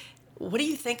 hey, what do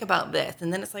you think about this?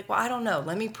 And then it's like, well, I don't know.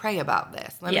 Let me pray about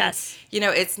this. Yes.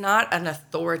 It's not an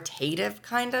authoritative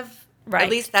kind of, right. At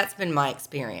least that's been my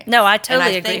experience. No, I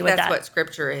totally agree think with that's that. what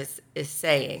Scripture is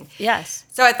saying. Yes.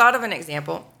 So I thought of an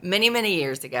example. Many, many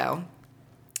years ago,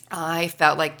 I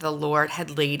felt like the Lord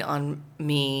had laid on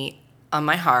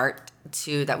my heart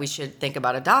that we should think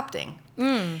about adopting.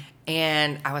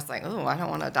 And I was like, oh, I don't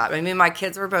want to adopt. I mean, my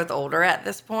kids were both older at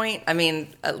this point. I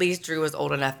mean, at least Drew was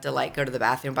old enough to like go to the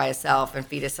bathroom by himself and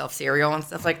feed himself cereal and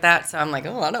stuff like that. So I'm like,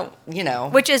 oh, I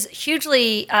don't, Which is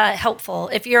hugely helpful.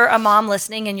 If you're a mom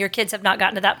listening and your kids have not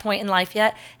gotten to that point in life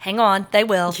yet, hang on, they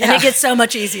will. Yeah. And it gets so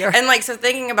much easier. And like, so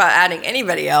thinking about adding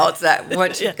anybody else that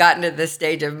once you've gotten to this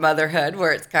stage of motherhood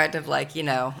where it's kind of like,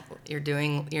 you're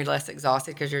less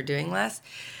exhausted because you're doing less.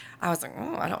 I was like,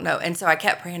 oh, I don't know. And so I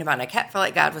kept praying about it. And I kept feeling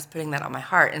like God was putting that on my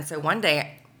heart. And so one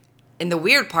day, and the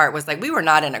weird part was like, we were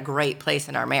not in a great place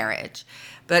in our marriage.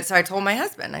 But so I told my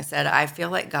husband, I said, I feel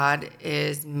like God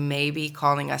is maybe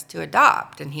calling us to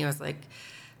adopt. And he was like,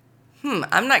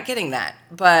 I'm not getting that,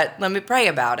 but let me pray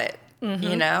about it,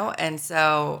 And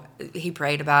so he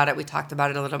prayed about it. We talked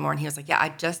about it a little more. And he was like, yeah, I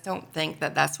just don't think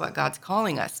that that's what God's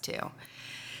calling us to.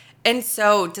 And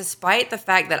so despite the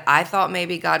fact that I thought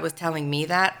maybe God was telling me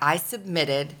that, I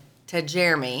submitted to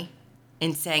Jeremy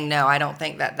in saying, no, I don't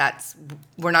think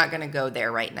we're not going to go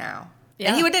there right now.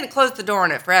 Yeah. And he didn't close the door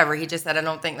on it forever. He just said, I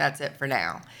don't think that's it for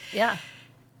now. Yeah.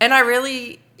 And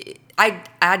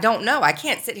I don't know. I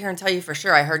can't sit here and tell you for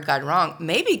sure I heard God wrong.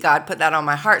 Maybe God put that on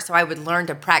my heart so I would learn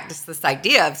to practice this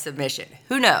idea of submission.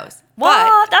 Who knows?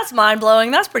 What? That's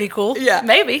mind-blowing. That's pretty cool. Yeah.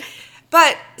 Maybe.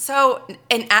 But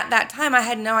and at that time I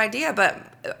had no idea, but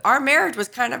our marriage was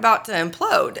kind of about to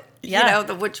implode,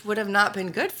 which would have not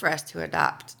been good for us to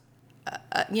adopt,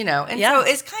 And so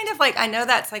it's kind of like, I know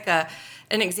that's like an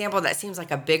example that seems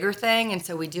like a bigger thing. And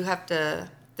so we do have to,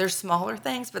 there's smaller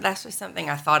things, but that's just something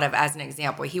I thought of as an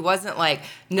example. He wasn't like,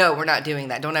 no, we're not doing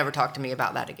that. Don't ever talk to me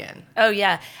about that again. Oh,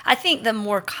 yeah. I think the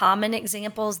more common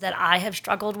examples that I have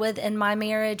struggled with in my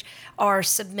marriage are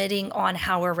submitting on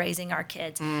how we're raising our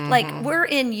kids. Mm-hmm. Like, we're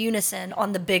in unison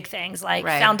on the big things, like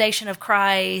foundation of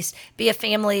Christ, be a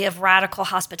family of radical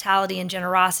hospitality and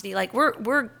generosity. Like,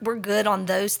 we're good on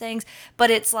those things. But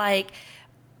it's like,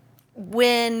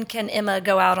 when can Emma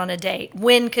go out on a date?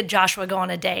 When could Joshua go on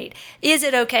a date? Is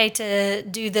it okay to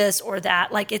do this or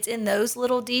that? Like, it's in those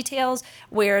little details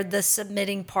where the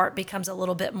submitting part becomes a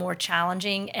little bit more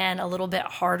challenging and a little bit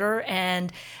harder.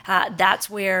 And that's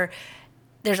where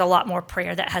there's a lot more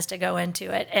prayer that has to go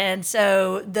into it. And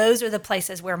so those are the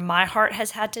places where my heart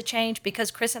has had to change,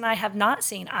 because Chris and I have not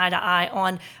seen eye to eye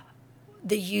on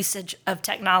the usage of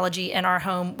technology in our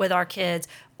home with our kids,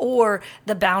 or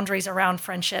the boundaries around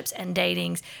friendships and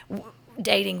dating.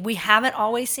 We haven't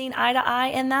always seen eye to eye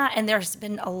in that, and there's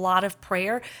been a lot of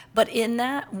prayer. But in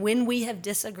that, when we have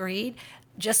disagreed,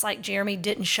 just like Jeremy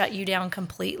didn't shut you down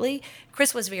completely,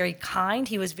 Chris was very kind.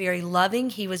 He was very loving.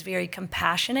 He was very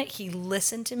compassionate. He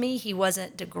listened to me. He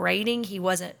wasn't degrading. He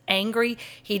wasn't angry.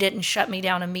 He didn't shut me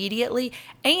down immediately.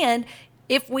 And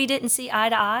if we didn't see eye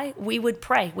to eye, we would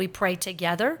pray. We pray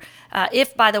together.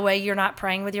 If, by the way, you're not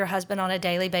praying with your husband on a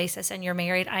daily basis and you're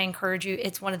married, I encourage you.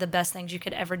 It's one of the best things you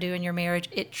could ever do in your marriage.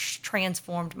 It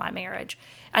transformed my marriage.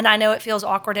 And I know it feels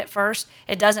awkward at first.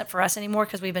 It doesn't for us anymore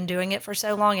because we've been doing it for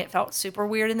so long. It felt super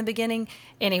weird in the beginning.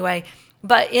 Anyway,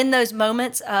 but in those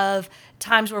moments of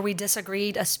times where we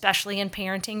disagreed, especially in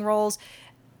parenting roles,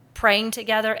 praying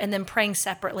together and then praying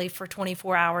separately for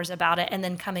 24 hours about it and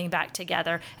then coming back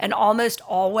together. And almost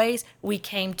always we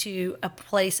came to a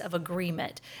place of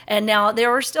agreement. And now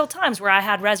there were still times where I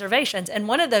had reservations, and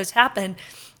one of those happened,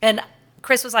 and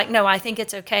Chris was like, no, I think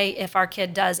it's okay if our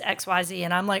kid does X, Y, Z.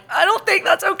 And I'm like, I don't think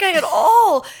that's okay at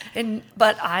all.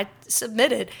 But I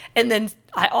submitted. And then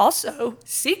I also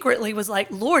secretly was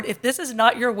like, Lord, if this is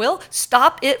not your will,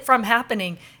 stop it from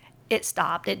happening. It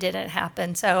stopped. It didn't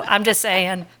happen. So I'm just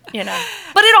saying, but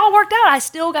it all worked out. I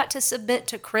still got to submit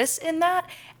to Chris in that.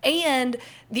 And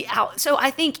so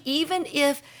I think even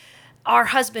if our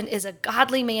husband is a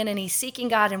godly man and he's seeking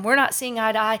God and we're not seeing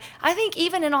eye to eye, I think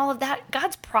even in all of that,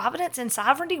 God's providence and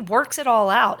sovereignty works it all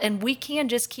out. And we can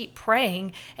just keep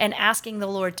praying and asking the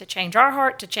Lord to change our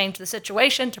heart, to change the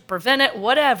situation, to prevent it,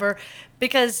 whatever,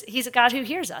 because he's a God who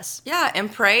hears us. Yeah,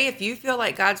 and pray if you feel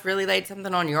like God's really laid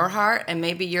something on your heart and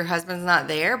maybe your husband's not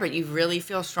there, but you really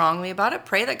feel strongly about it,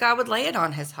 pray that God would lay it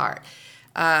on his heart.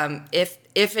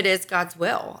 If it is God's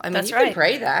will. I mean, That's you right. can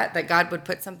pray that God would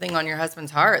put something on your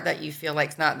husband's heart that you feel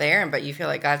like's not there, but you feel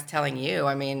like God's telling you.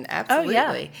 I mean, absolutely.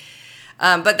 Oh,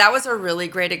 yeah. But that was a really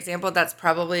great example. That's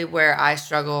probably where I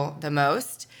struggle the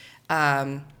most,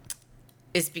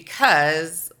 is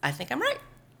because I think I'm right.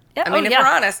 Yeah. I mean, if we're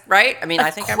honest, right? I mean,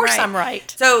 I think I'm right. Of course I'm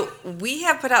right. So we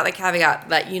have put out the caveat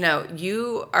that,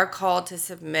 you are called to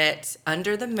submit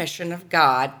under the mission of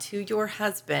God to your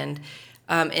husband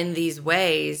in these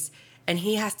ways. And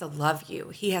he has to love you.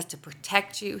 He has to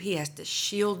protect you. He has to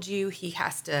shield you. He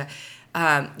has to,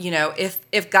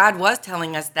 if God was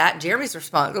telling us that, Jeremy's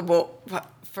responsible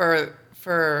for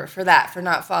that, for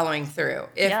not following through,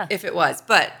 if it was.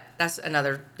 But that's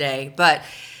another day. But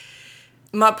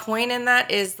my point in that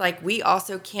is, like, we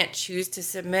also can't choose to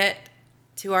submit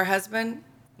to our husband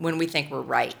when we think we're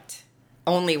right.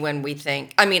 Only when we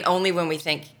think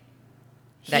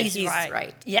that he's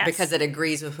right. Yes. Because it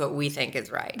agrees with what we think is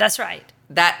right. That's right.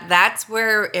 That's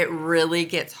where it really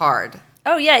gets hard.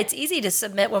 Oh, yeah. It's easy to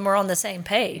submit when we're on the same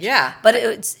page. Yeah. But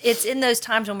it's in those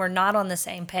times when we're not on the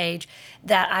same page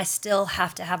that I still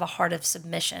have to have a heart of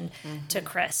submission to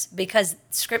Chris, because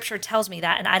Scripture tells me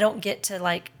that, and I don't get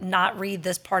to not read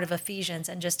this part of Ephesians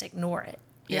and just ignore it.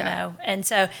 You know? And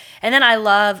then I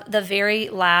love the very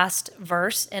last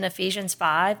verse in Ephesians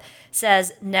 5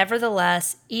 says,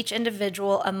 nevertheless, each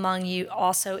individual among you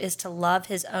also is to love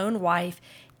his own wife,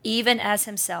 even as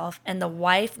himself, and the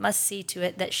wife must see to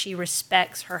it that she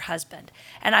respects her husband.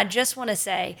 And I just want to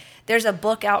say, there's a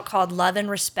book out called Love and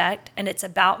Respect, and it's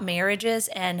about marriages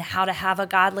and how to have a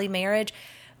godly marriage.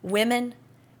 Women,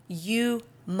 you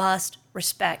must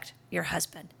respect your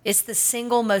husband. It's the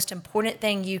single most important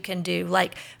thing you can do.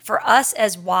 Like, for us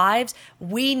as wives,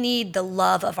 we need the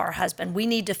love of our husband. We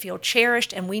need to feel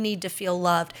cherished and we need to feel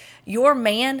loved. Your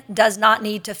man does not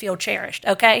need to feel cherished,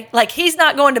 okay? Like, he's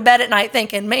not going to bed at night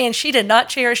thinking, man, she did not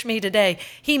cherish me today.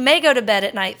 He may go to bed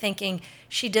at night thinking,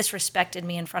 she disrespected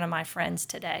me in front of my friends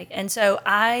today. And so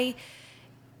I,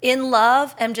 in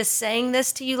love, am just saying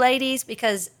this to you ladies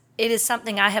because it is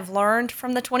something I have learned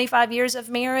from the 25 years of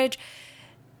marriage.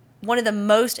 One of the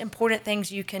most important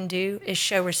things you can do is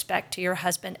show respect to your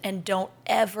husband, and don't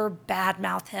ever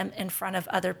badmouth him in front of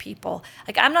other people.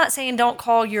 Like, I'm not saying don't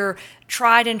call your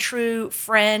tried and true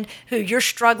friend who you're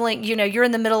struggling, you're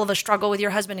in the middle of a struggle with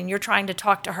your husband and you're trying to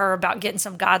talk to her about getting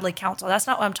some godly counsel. That's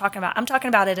not what I'm talking about. I'm talking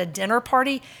about at a dinner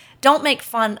party. Don't make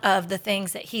fun of the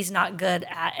things that he's not good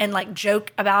at and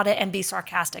joke about it and be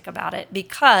sarcastic about it,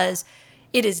 because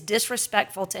it is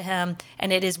disrespectful to him,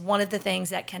 and it is one of the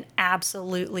things that can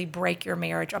absolutely break your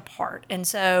marriage apart. And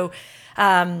so,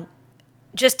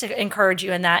 just to encourage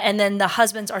you in that. And then the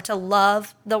husbands are to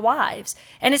love the wives.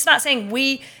 And it's not saying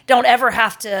we don't ever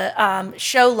have to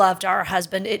show love to our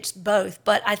husband. It's both.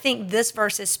 But I think this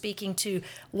verse is speaking to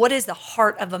what is the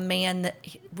heart of a man that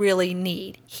really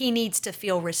need. He needs to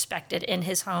feel respected in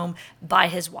his home by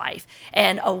his wife.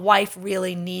 And a wife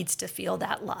really needs to feel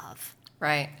that love.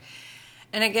 Right.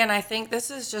 And again, I think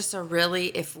this is just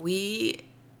if we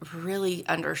really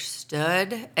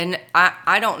understood, and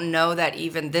I don't know that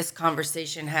even this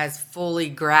conversation has fully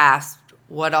grasped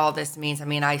what all this means. I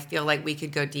mean, I feel like we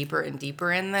could go deeper and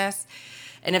deeper in this.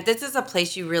 And if this is a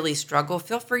place you really struggle,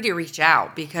 feel free to reach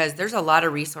out, because there's a lot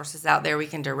of resources out there. We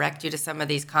can direct you to some of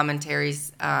these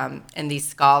commentaries and these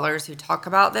scholars who talk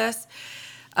about this,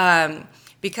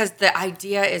 because the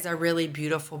idea is a really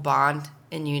beautiful bond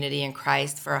in unity in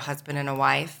Christ for a husband and a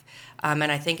wife.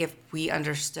 And I think if we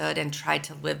understood and tried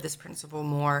to live this principle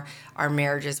more, our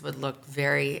marriages would look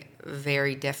very,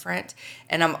 very different.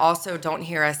 And don't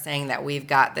hear us saying that we've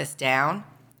got this down.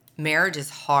 Marriage is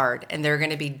hard, and there are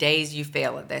going to be days you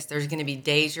fail at this. There's going to be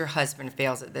days your husband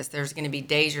fails at this. There's going to be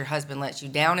days your husband lets you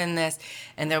down in this,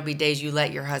 and there'll be days you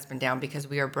let your husband down, because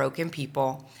we are broken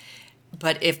people.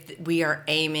 But if we are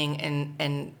aiming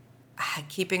and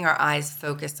keeping our eyes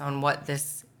focused on what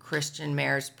this Christian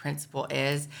marriage principle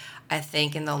is, I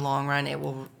think in the long run it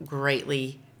will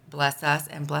greatly bless us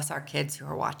and bless our kids who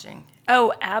are watching.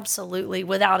 Oh, absolutely,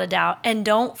 without a doubt. And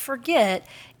don't forget,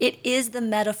 it is the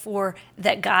metaphor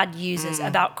that God uses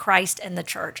about Christ and the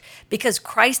church, because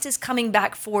Christ is coming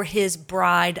back for his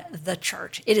bride, the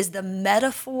church. It is the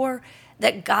metaphor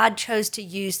that God chose to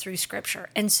use through Scripture.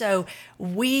 And so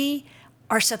we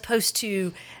are supposed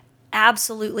to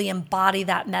absolutely embody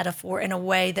that metaphor in a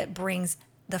way that brings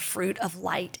the fruit of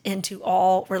light into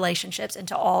all relationships,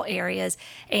 into all areas.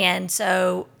 And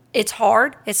so it's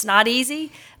hard. It's not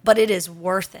easy, but it is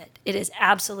worth it. It is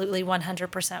absolutely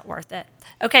 100% worth it.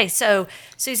 Okay, so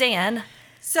Suzanne.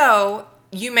 So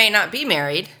you may not be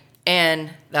married,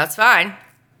 and that's fine,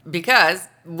 because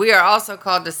we are also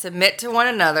called to submit to one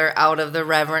another out of the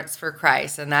reverence for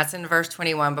Christ. And that's in verse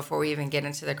 21 before we even get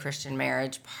into the Christian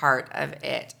marriage part of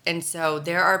it. And so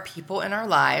there are people in our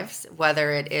lives, whether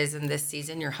it is in this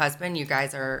season, your husband, you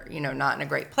guys are, not in a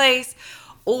great place,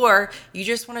 or you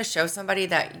just want to show somebody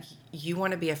that you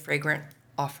want to be a fragrant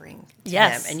offering to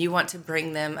them, and you want to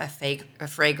bring them a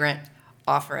fragrant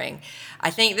offering.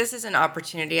 I think this is an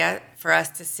opportunity for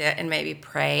us to sit and maybe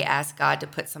pray, ask God to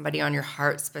put somebody on your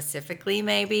heart specifically,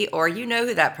 maybe, or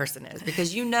who that person is,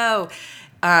 because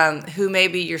who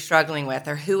maybe you're struggling with,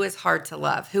 or who is hard to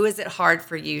love, who is it hard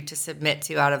for you to submit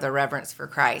to out of the reverence for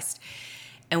Christ.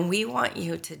 And we want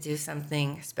you to do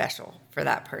something special for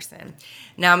that person.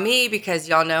 Now me, because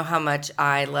y'all know how much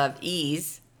I love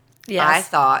ease, I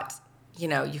thought,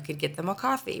 you could get them a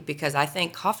coffee, because I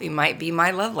think coffee might be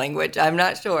my love language. I'm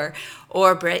not sure.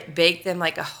 Or bake them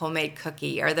like a homemade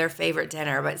cookie or their favorite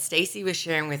dinner. But Stacy was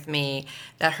sharing with me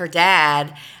that her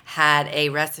dad had a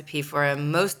recipe for a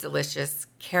most delicious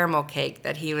caramel cake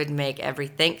that he would make every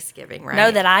Thanksgiving, right?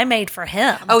 No, that I made for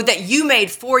him. Oh, that you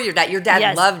made for your dad. Your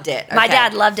dad loved it. Okay. My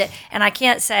dad loved it. And I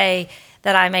can't say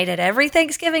that I made it every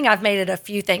Thanksgiving. I've made it a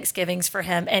few Thanksgivings for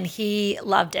him, and he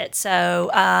loved it.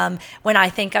 So when I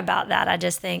think about that, I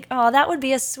just think, oh, that would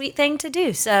be a sweet thing to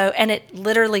do. So, and it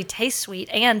literally tastes sweet.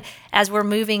 And as we're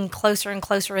moving closer and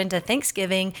closer into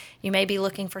Thanksgiving, you may be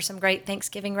looking for some great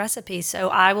Thanksgiving recipes. So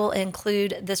I will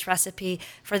include this recipe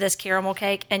for this caramel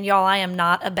cake. And y'all, I am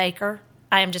not a baker.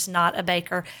 I am just not a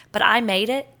baker. But I made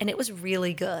it, and it was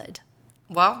really good.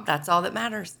 Well, that's all that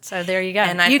matters. So there you go.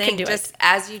 And you think can do just it.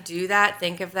 As you do that,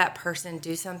 think of that person,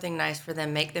 do something nice for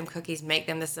them, make them cookies, make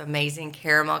them this amazing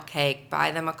caramel cake,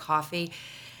 buy them a coffee,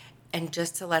 and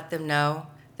just to let them know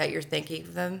that you're thinking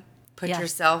of them, put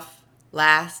yourself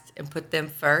last and put them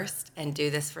first, and do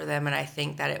this for them. And I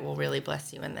think that it will really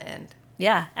bless you in the end.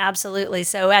 Yeah, absolutely.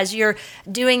 So as you're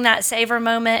doing that savor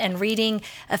moment and reading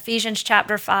Ephesians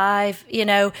chapter 5,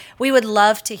 we would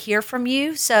love to hear from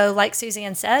you. So like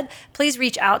Suzanne said, please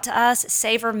reach out to us.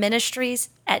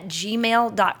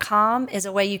 savorministries@gmail.com is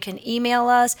a way you can email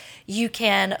us. You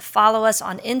can follow us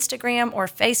on Instagram or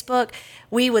Facebook.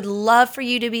 We would love for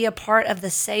you to be a part of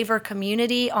the Savor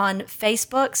community on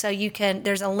Facebook. So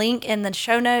there's a link in the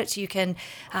show notes. You can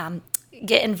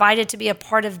get invited to be a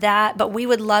part of that. But we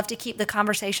would love to keep the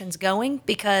conversations going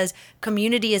because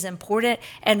community is important,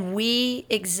 and we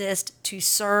exist to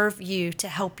serve you, to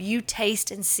help you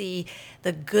taste and see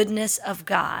the goodness of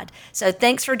God. So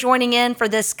thanks for joining in for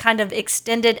this kind of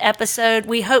extended episode.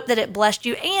 We hope that it blessed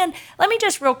you. And let me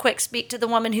just real quick speak to the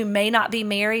woman who may not be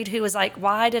married, who was like,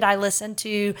 why did I listen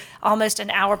to almost an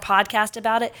hour podcast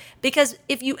about it? Because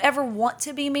if you ever want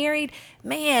to be married,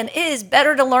 man, it is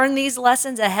better to learn these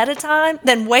lessons ahead of time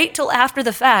than wait till after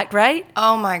the fact, right?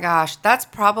 Oh my gosh, that's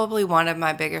probably one of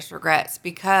my biggest regrets,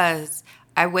 because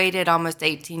I waited almost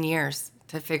 18 years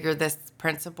to figure this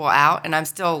principle out, and I'm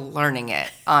still learning it,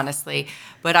 honestly.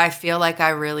 But I feel like I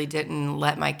really didn't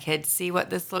let my kids see what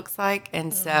this looks like.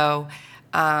 And so,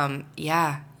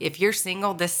 if you're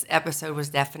single, this episode was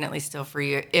definitely still for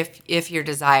you if your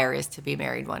desire is to be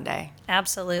married one day.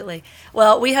 Absolutely.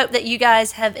 Well, we hope that you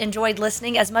guys have enjoyed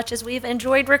listening as much as we've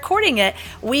enjoyed recording it.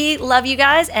 We love you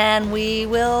guys, and we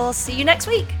will see you next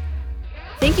week.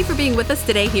 Thank you for being with us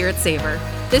today here at Savor.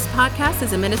 This podcast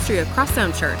is a ministry of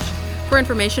Crosstown Church. For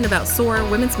information about SOAR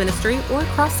Women's Ministry or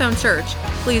Crosstown Church,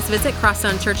 please visit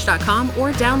crosstownchurch.com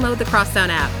or download the Crosstown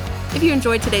app. If you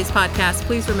enjoyed today's podcast,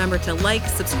 please remember to like,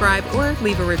 subscribe, or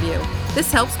leave a review.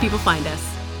 This helps people find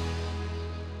us.